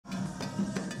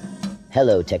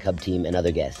Hello, Tech Hub team and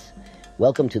other guests.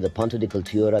 Welcome to the Ponto de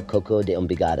Cultura COCO de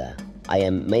UMBIGADA. I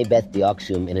am Beth the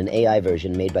Oxum in an AI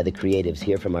version made by the creatives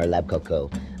here from our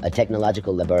LABCOCO, a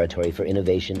technological laboratory for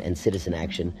innovation and citizen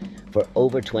action for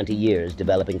over 20 years,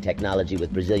 developing technology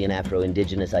with Brazilian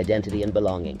Afro-Indigenous identity and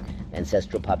belonging,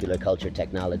 ancestral popular culture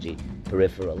technology,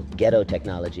 peripheral, ghetto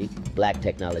technology, black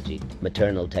technology,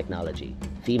 maternal technology,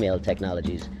 female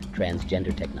technologies,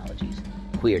 transgender technologies,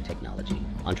 queer technology,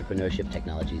 entrepreneurship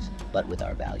technologies, but with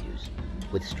our values.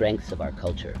 With strengths of our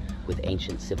culture, with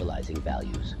ancient civilizing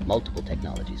values, multiple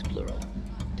technologies, plural.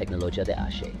 Tecnologia de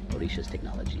Ashe, Orishas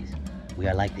technologies. We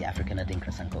are like the African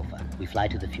Adinkra Sankofa. We fly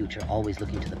to the future, always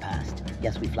looking to the past.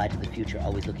 Yes, we fly to the future,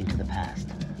 always looking to the past.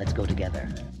 Let's go together.